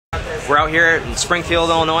We're out here in Springfield,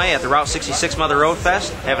 Illinois at the Route 66 Mother Road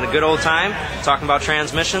Fest, having a good old time, talking about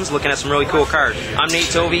transmissions, looking at some really cool cars. I'm Nate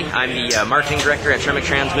Tovey. I'm the marketing director at Tremec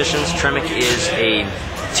Transmissions. Tremec is a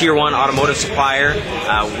Tier 1 automotive supplier.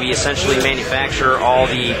 We essentially manufacture all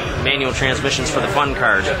the manual transmissions for the fun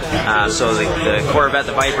cars. So the Corvette,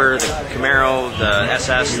 the Viper, the Camaro, the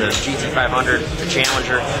SS, the GT500, the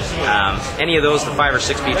Challenger, any of those, the 5 or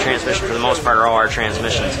 6 speed transmission for the most part are all our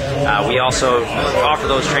transmissions. We also offer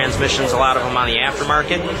those transmissions, a lot of them on the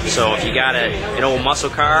aftermarket. So if you got an old muscle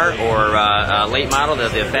car or a late model, the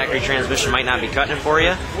factory transmission might not be cutting it for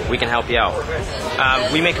you, we can help you out.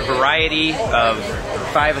 We make a variety of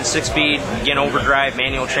 5 and 6 speed, again, overdrive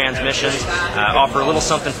manual transmissions, offer a little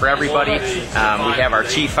something for everybody. We have our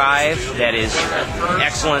T5 that is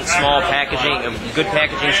excellent small packaging, good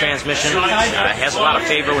packaging transmission, has a lot of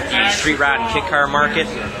favor with the street rod and kit car market.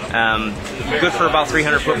 Good for about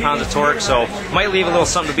 300 foot-pounds of torque, so might leave a little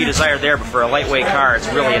something to be desired there, but for a lightweight car,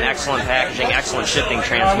 it's really an excellent packaging, excellent shifting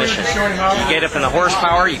transmission. You get up in the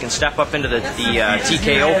horsepower, you can step up into the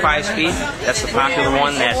TKO 5-speed. That's the popular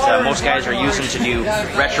one that most guys are using to do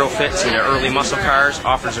retrofits into early muscle cars.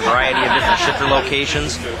 Offers a variety of different shifter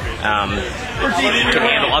locations. Can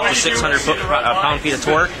handle up to 600 pound-feet of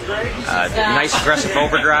torque. Nice aggressive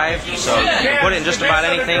overdrive, so you can put it in just about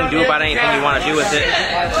anything, do about anything you want to do with it.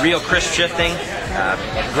 Real crisp shifting,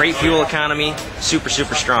 great fuel economy, super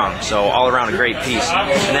strong, so all around a great piece.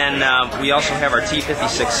 And then we also have our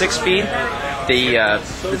T56 6-speed. The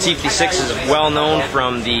T56 is well known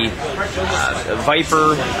from the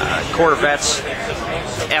Viper, Corvettes,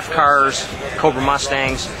 F-Cars, Cobra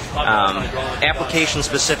Mustangs. Application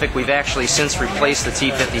specific, we've actually since replaced the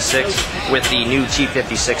T56 with the new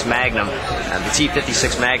T56 Magnum. The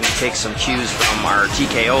T56 Magnum takes some cues from our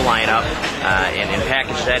TKO lineup and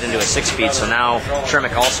packaged that into a 6-speed. So now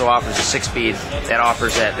Tremec also offers a 6-speed that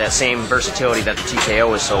offers that same versatility that the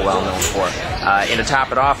TKO is so well known for. And to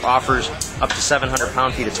top it off, offers up to 700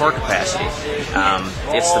 pound-feet of torque capacity.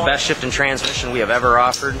 It's the best shifting transmission we have ever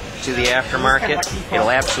offered to the aftermarket.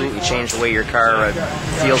 It'll absolutely change the way your car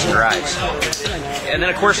feels and drives. And then,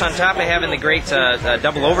 of course, on top of having the great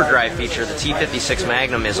double overdrive feature, the T56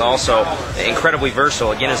 Magnum is also incredibly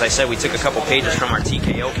versatile. Again, as I said, we took a couple pages from our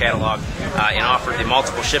TKO catalog and offered the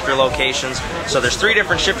multiple shifter locations. So there's 3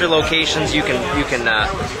 different shifter locations you can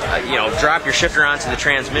drop your shifter onto the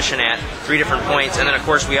transmission at, 3 different points. And then, of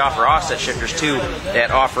course, we offer offset shifters too that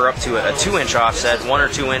offer up to a 2-inch offset, 1 or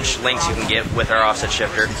 2-inch lengths you can get with our offset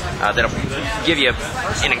shifter. That'll give you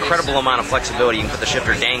an incredible amount of flexibility. You can put the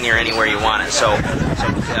shifter dang near anywhere you want it. So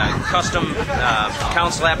custom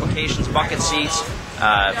console applications, bucket seats,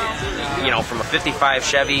 from a 55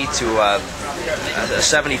 Chevy to a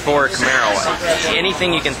 74 Camaro,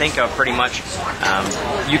 anything you can think of pretty much,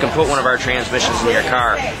 you can put one of our transmissions in your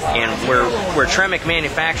car. And where Tremec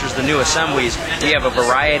manufactures the new assemblies, we have a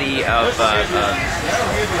variety of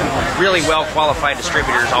really well qualified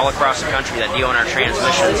distributors all across the country that deal in our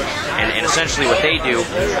transmissions. And essentially what they do,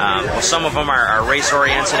 some of them are race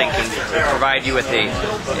oriented and can provide you with a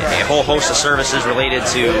whole host of services related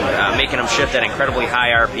to making them shift at incredibly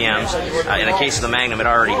high RPMs. In the case of the Magnum, it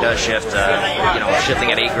already does shift.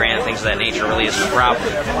 Shifting at 8 grand, things of that nature really isn't a problem.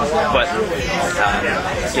 But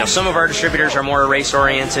some of our distributors are more race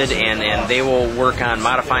oriented, and they will work on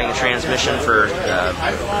modifying the transmission for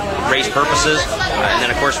race purposes. And then,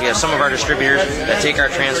 of course, we have some of our distributors that take our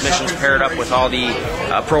transmissions paired up with all the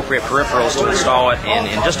appropriate peripherals to install it in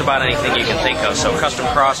just about anything you can think of. So custom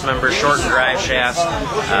cross members, short and drive shafts,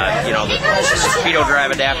 the speedo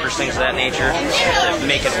drive adapters, things of that nature, that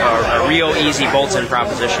make it a real easy bolt-in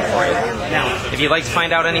proposition for you. Now, if you'd like to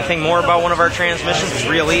find out anything more about one of our transmissions, it's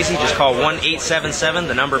real easy. Just call 1-877,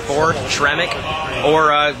 the number 4, Tremec,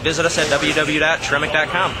 or visit us at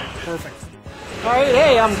www.tremec.com. Perfect. All right,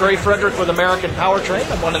 hey, I'm Gray Frederick with American Powertrain.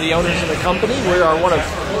 I'm one of the owners of the company. We are one of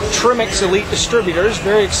Tremec's elite distributors.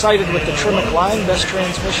 Very excited with the Tremec line, best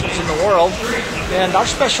transmissions in the world. And our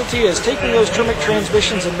specialty is taking those Tremec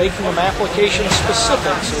transmissions and making them application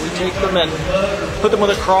specific. So we take them and put them with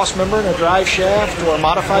a cross member and a drive shaft, or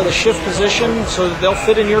modify the shift position so that they'll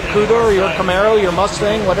fit in your Cuda or your Camaro, your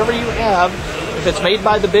Mustang, whatever you have. If it's made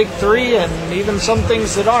by the big 3, and even some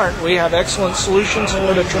things that aren't, we have excellent solutions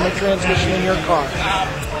for the Tremec transmission in your car.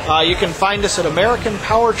 You can find us at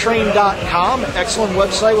AmericanPowertrain.com, excellent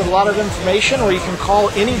website with a lot of information, or you can call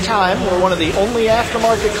anytime. We're one of the only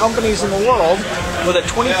aftermarket companies in the world with a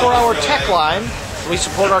 24-hour tech line. We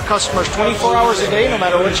support our customers 24 hours a day, no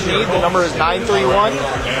matter what you need. The number is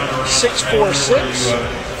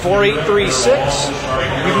 931-646-4836.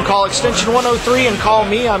 You can call extension 103 and call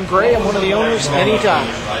me. I'm Gray. I'm one of the owners anytime.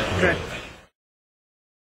 Okay.